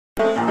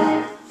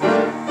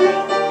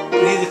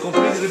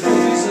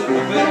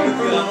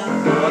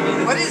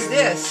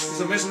It's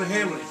a Mason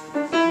Hamlin.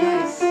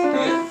 Nice. Yeah.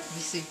 Let me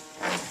see.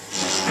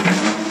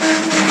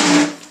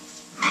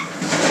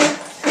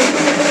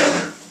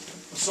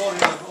 Sorry,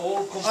 I'm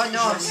all confused. Oh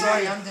no, I'm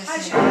sorry, I'm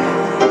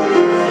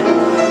just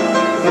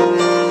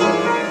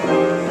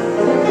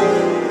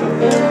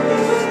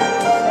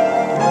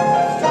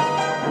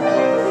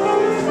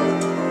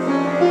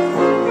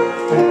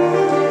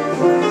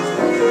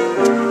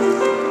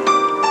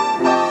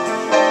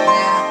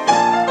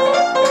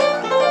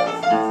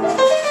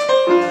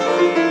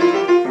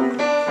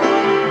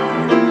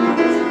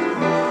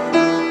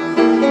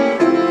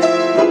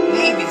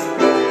maybe. It's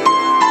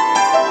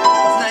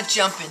not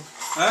jumping.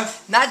 Huh?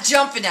 Not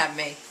jumping at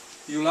me.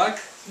 You like?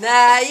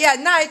 Nah, yeah,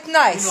 nice.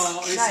 No,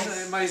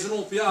 Nice. maar is een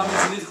old piano,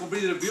 it's niet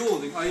completed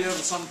building. I have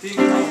something.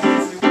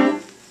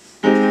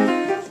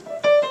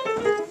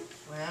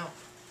 Wow.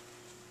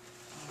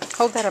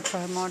 Hold that up for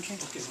her, Margie.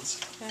 Okay, one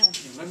second. Yeah.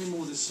 Let me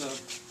move this.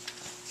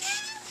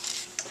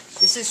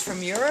 This is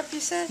from Europe, you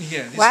said?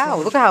 Yeah. This Wow,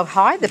 one. look at how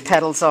high the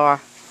pedals are.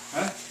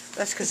 Huh?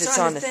 That's because It's it's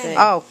on on the the thing. thing.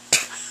 Oh,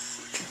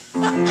 It's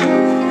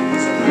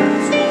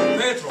called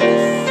Petrof.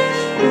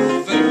 Very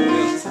good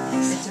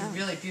piano. It's a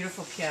really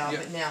beautiful piano, Yeah.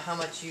 but now how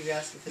much are you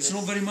asking for It's this?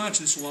 not very much,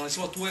 this one. It's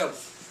about 12.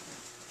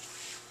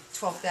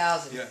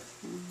 12,000. Yeah.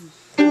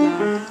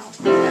 Yeah,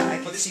 I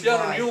But can this see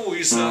piano why. new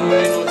is,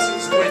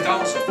 it's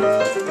 20,000.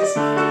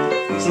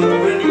 It's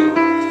not brand new.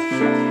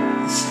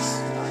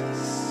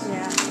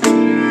 yeah.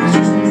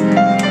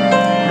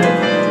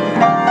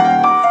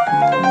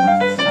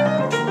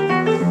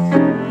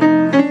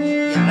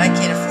 Yeah, but I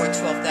can't afford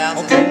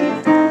 12,000. Okay.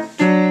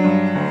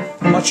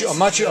 How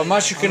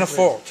much you can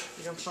afford?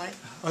 You don't play?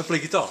 I play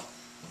guitar.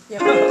 Yeah,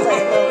 but he plays a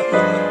little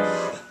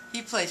piano.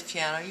 He plays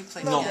piano. You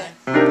play No. piano. He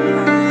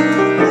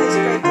plays a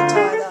great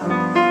guitar though.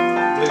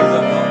 Play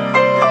guitar, no?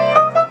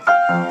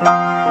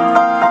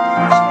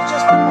 She was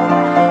just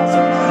performing at house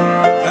and playing.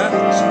 Huh?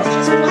 She was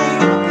just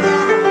playing on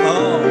piano.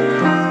 Oh.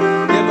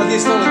 Yeah, but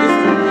it's not a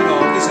different,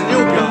 it's a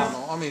new piano.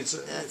 I mean, it's...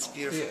 That's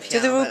beautiful Yeah. piano. Do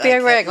the root but beer I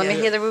can't- rag. Let me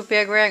yeah. hear the root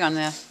beer rag on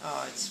there.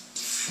 Oh, it's...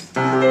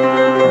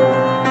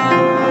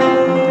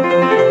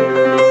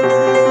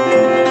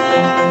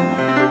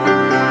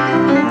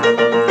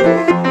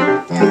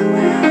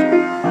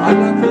 I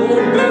like the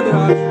old better,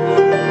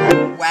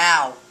 actually.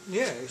 Wow.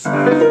 Yeah, it's...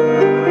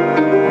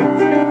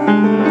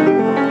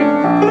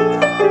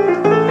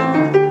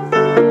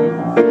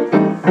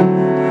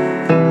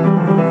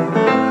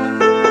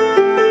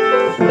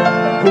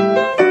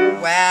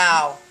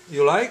 Wow.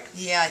 You like?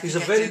 Yeah, I think It's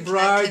a I very do.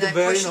 bright, Can I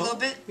very... push a little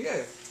bit?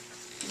 Yeah.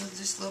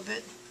 Just a little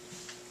bit?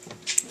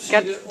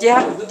 Got- do you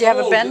have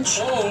a bench?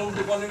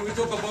 When we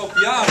talk about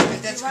piano, That's You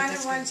good. That's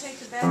want good. to take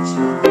the bench?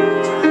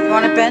 You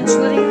want a bench,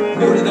 Lydia? you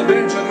need a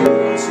bench, I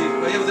don't see. I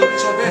have the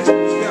bench on bench on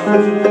this piano.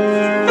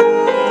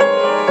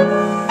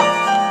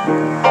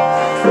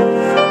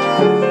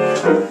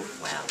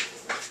 Wow.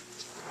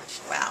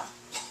 Wow.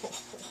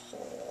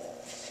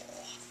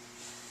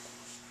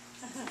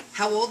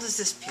 How old is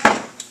this piano?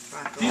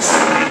 Rocco?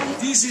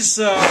 This is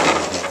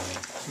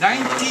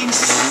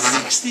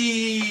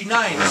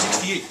 1969 or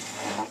 68.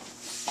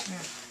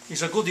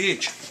 It's a good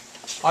age.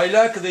 I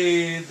like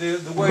the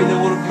way they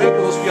were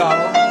making those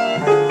piano.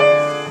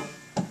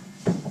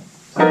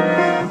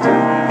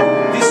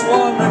 This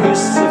one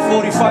is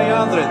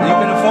 4,500. You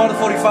can afford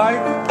 45?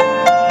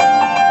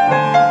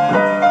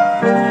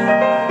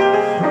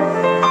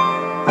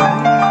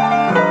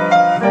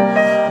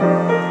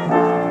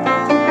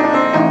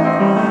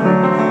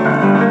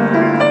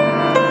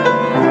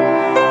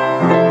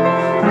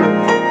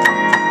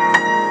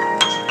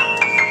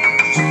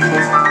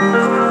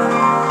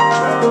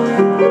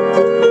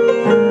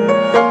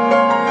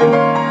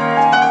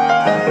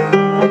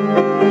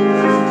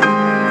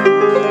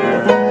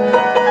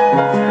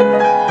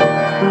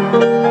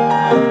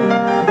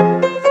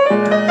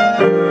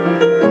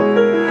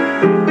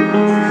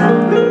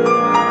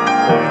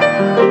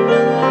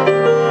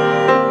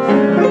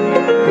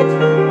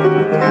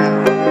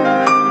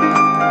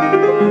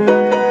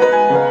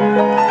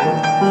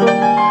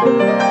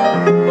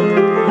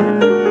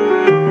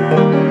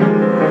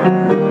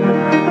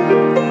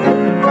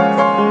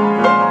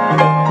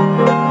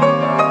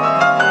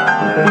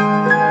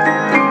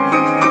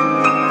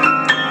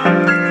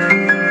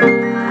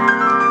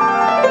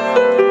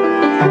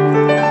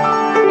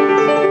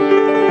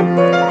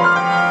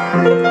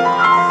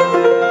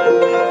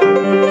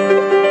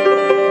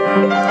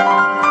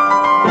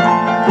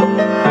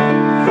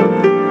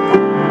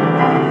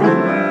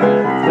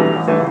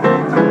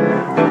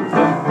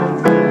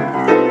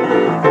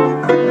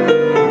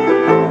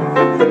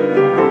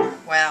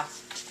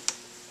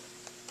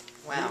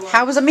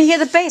 How was? Let me hear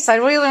the bass. I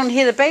really don't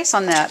hear the bass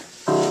on that.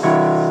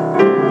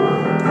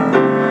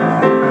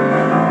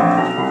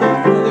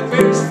 The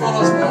bass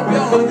for a small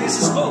piano like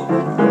this is good.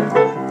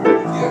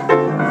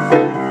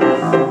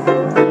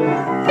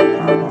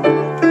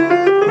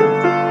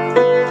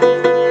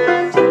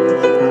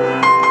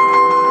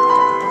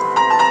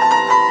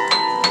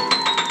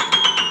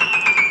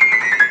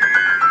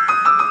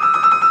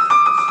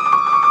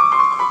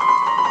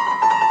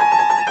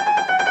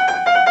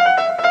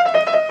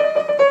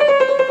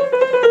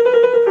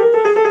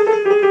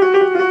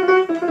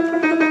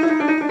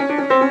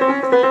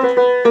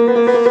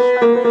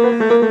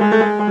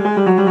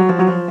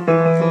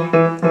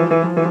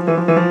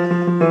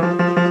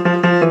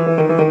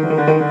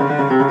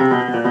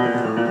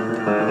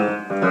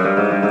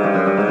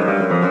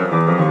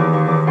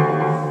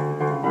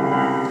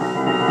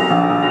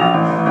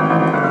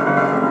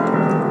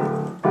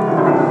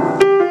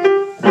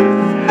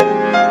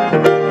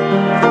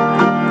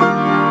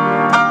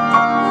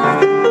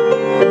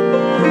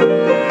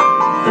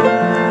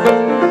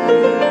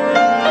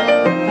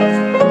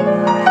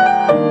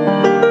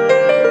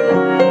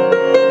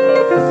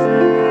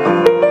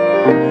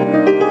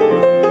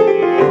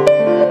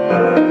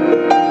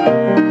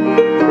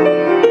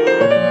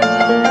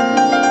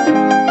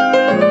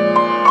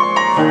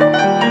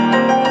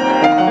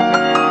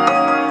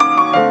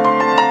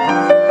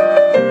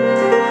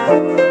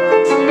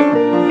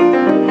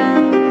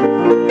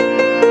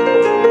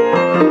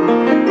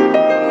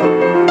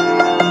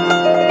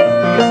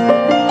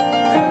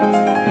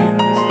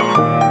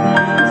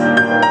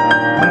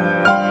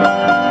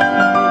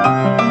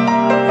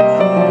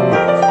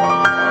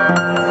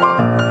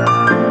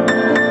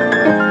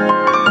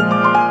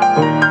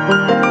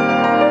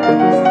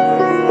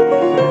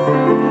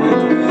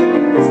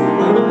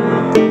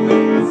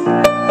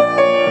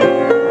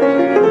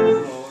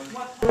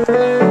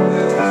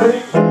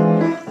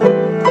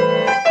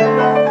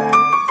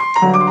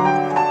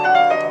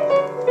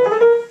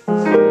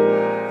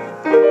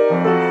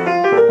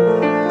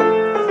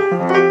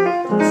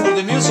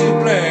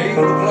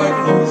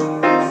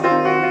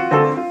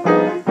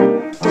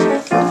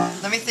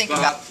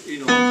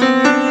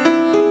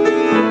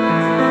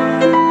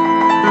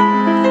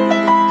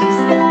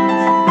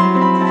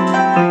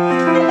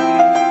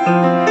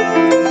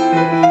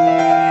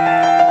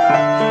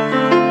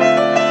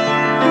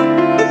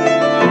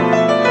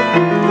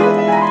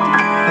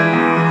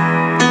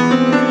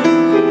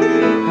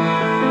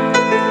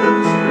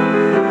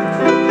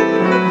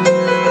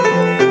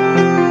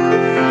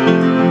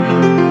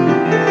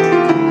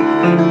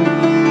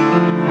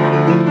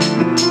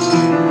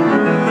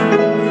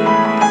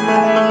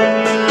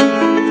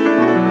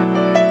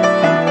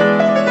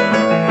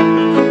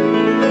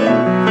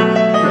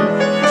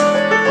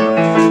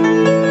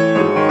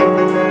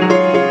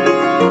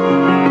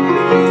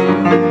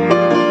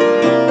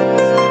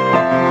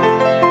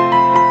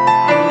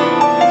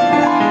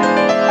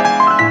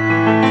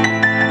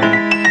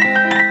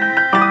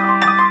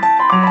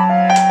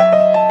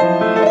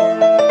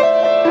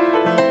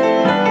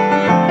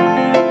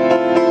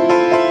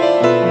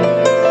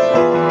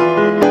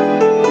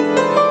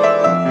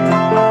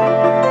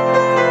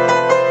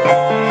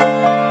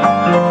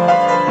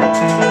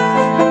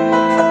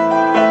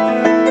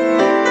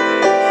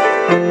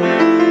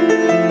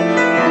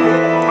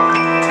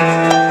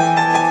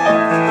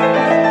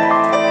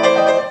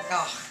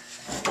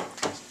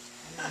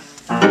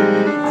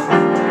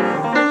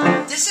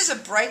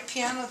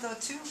 piano though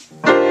too?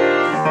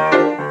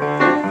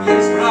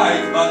 It's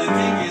bright, but the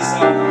thing is,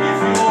 if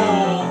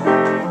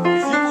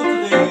you put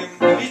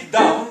the lid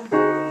down,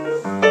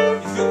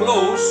 if you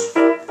close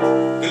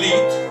the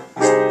lid,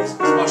 it's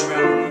much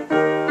better.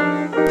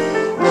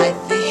 I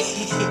think.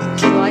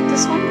 Do you like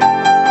this one?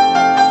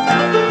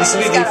 This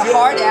lid, It's got a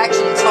hard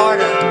action, it's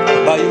harder.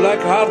 but you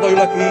like hard or you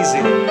like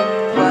easy?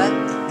 What?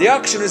 The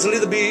action is a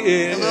little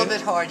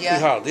bit hard, yeah.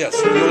 hard, yes.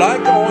 You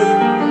like or you,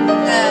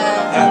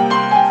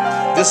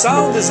 the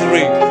sound is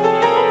great.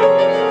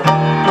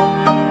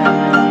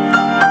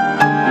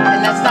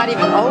 And that's not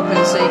even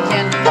open, so you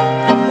can.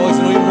 Oh, it's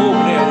not even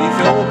open here. If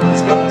you open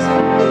this glass,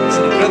 it's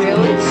an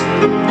incredible Really?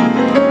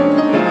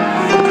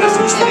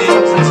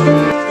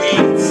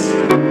 beats.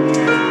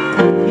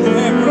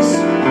 Hammers.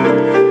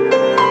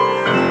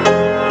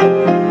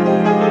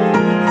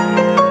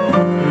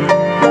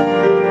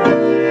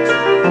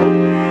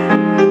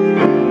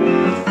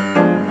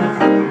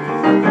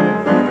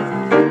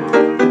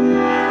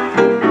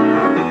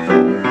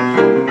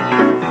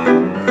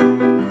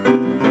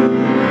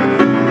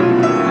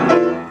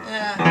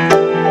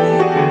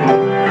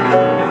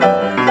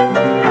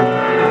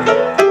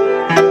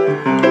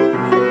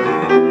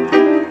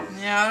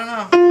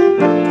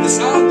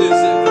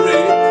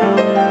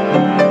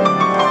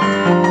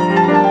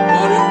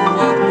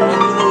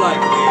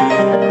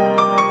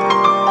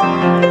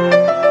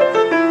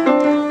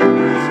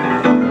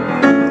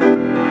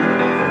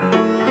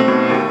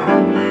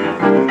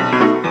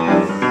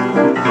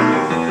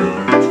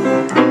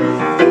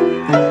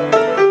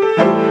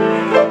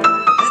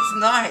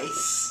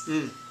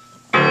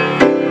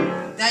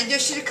 Now you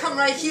should have come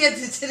right here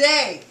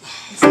today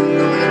instead of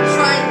going and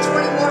trying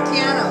 20 more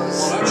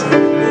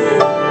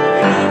pianos.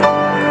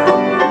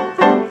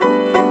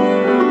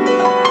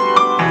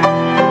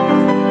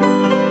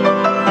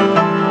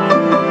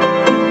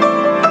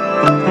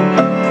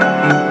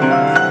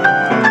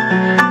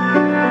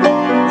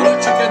 Well,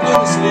 actually, can do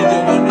this, Lydia.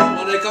 When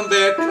I come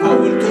back, I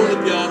will tune the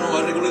piano, I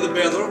regulate it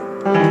better.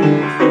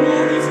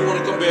 If you want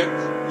to come back,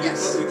 Yes.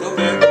 you come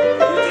back, you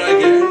try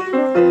again.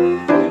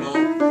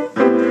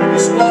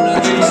 This one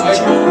actually, I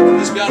bought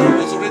this piano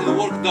was already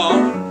worked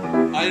done.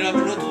 I have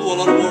not to do a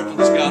lot of work on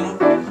this piano.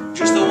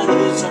 Just I want to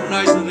do some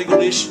nice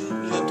regulation,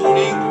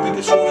 tuning,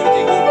 making sure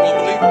everything works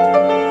properly.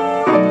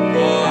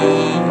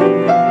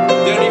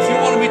 Then if you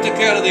want me to take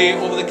care of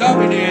the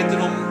cabinet,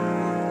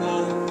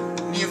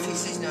 Mio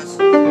fixes notes.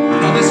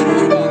 no, this is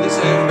not about this.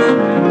 Then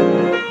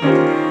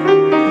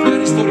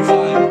it's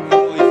 35.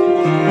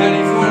 Then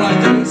if you want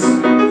like this,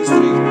 it's 3.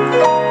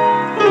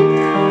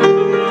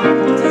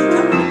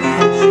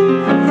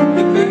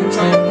 The bench, I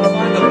can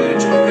find a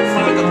bench. You can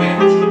find a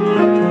bench.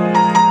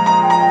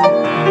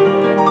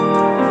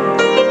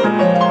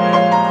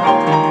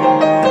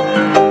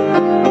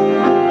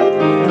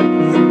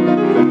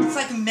 It's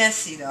like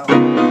messy though.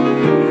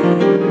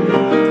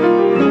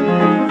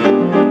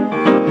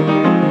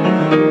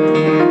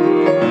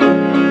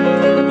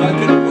 I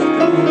can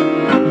work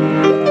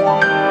it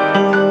out.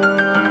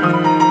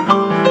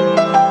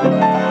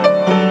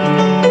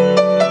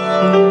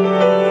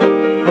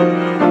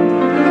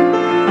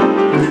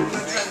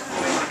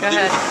 Go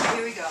ahead.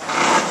 Here we go.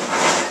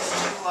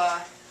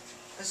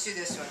 Let's do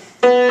this one.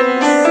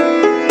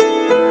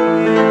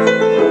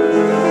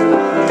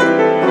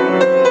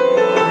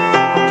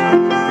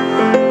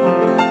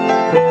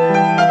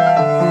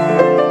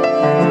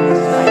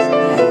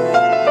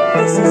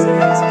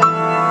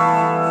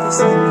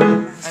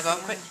 I go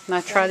quick.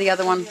 Now try the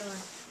other one.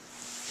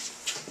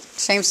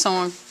 Same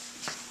song.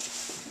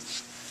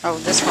 Oh,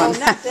 this one.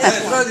 Yeah,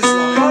 try this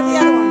one. Go the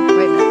other one.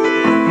 Wait a minute.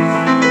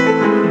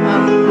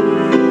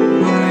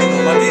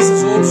 But this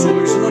is also,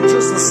 it's not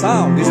just the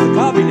sound, it's the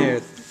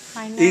cabinet.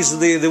 I know. It's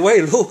the way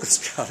it looks.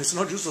 It's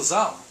not just the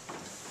sound.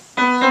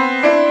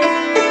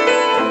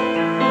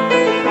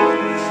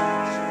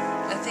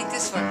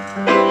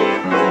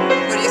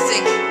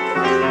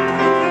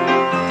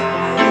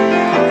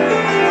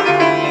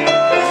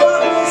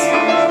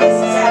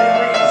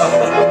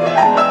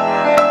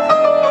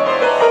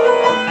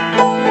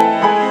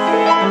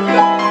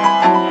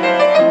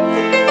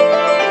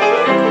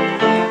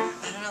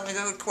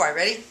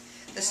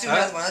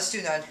 let's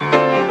do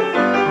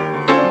that.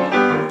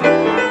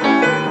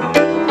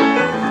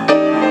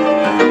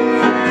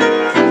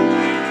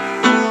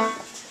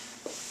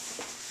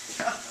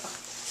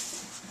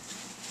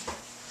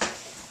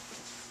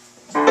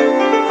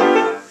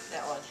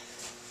 That one.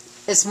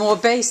 It's more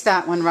bass,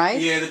 that one, right?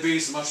 Yeah, the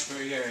bass is much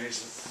better. Yeah,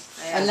 it's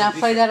And now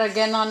play that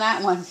again on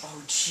that one.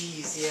 Oh,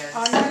 jeez, yeah.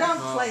 Oh, no, don't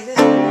play this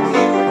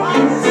one. Why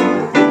this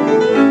one?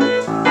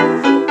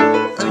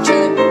 Let me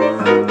try that.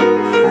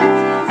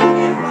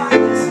 Can't buy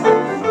this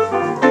one.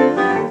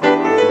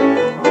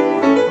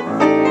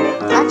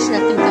 Actually, I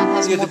think that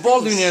has yeah, more the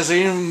Baldwin bass. is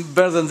even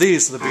better than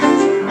this. The bass. I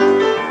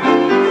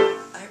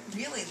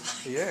really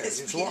like Yeah, this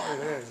it's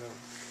piano.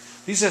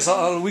 This has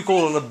we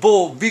call it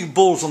big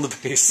balls on the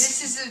bass.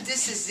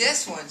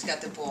 This one's got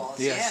the balls.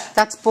 Yes. Yeah.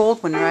 That's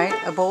Baldwin, right?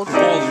 A Baldwin.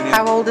 Baldwin, yeah.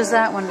 How old is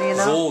that one? Do you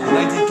It's know? old,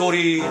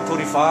 1930,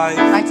 35.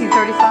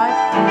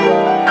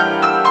 1935.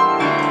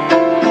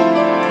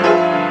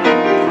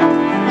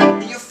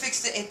 And you fix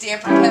the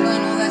damper pedal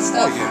and all that Oh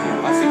stuff.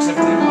 yeah, I fix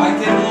everything. I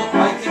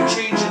can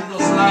change it,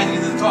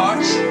 sliding the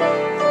touch. I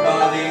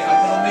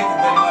cannot make it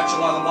very much a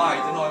lot of light.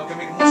 You know, I can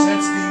make it more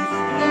sensitive. You know.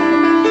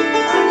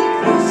 I don't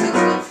even know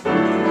sensitive.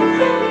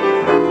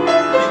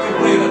 You can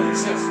play like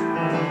this, yes. You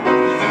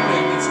can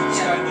play with some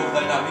kind of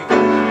dynamic.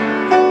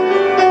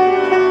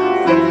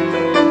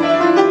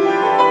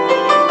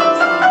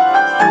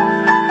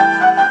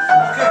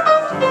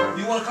 Okay.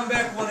 You want to come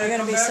back when I You're come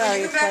gonna be back?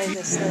 sorry you played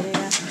this,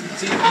 Lydia.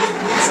 See, need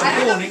some I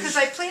don't know tuning. because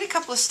I played a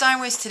couple of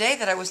Steinways today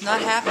that I was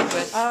not happy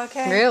with.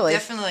 Okay. Really?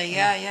 Definitely,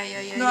 yeah.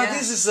 No,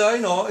 this is, you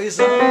know, is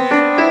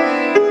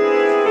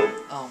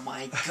Oh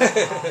my god.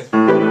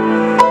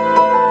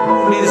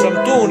 need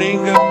some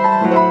tuning.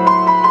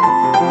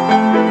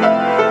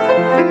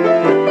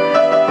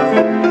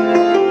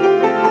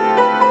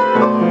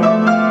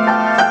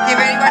 Okay,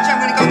 ready? Watch, I'm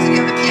gonna go to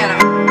the other piano.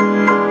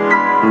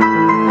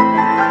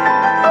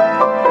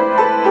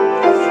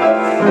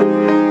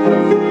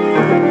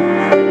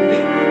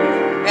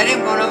 Ready? I'm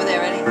going over there,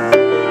 ready?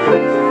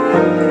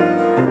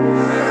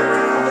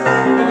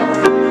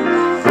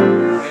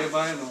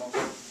 I know.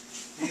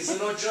 It's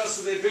not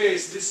just the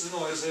bass, this is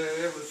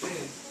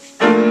everything.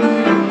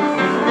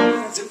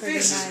 That's The pretty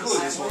bass is nice.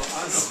 good as well, I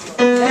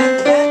know.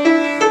 That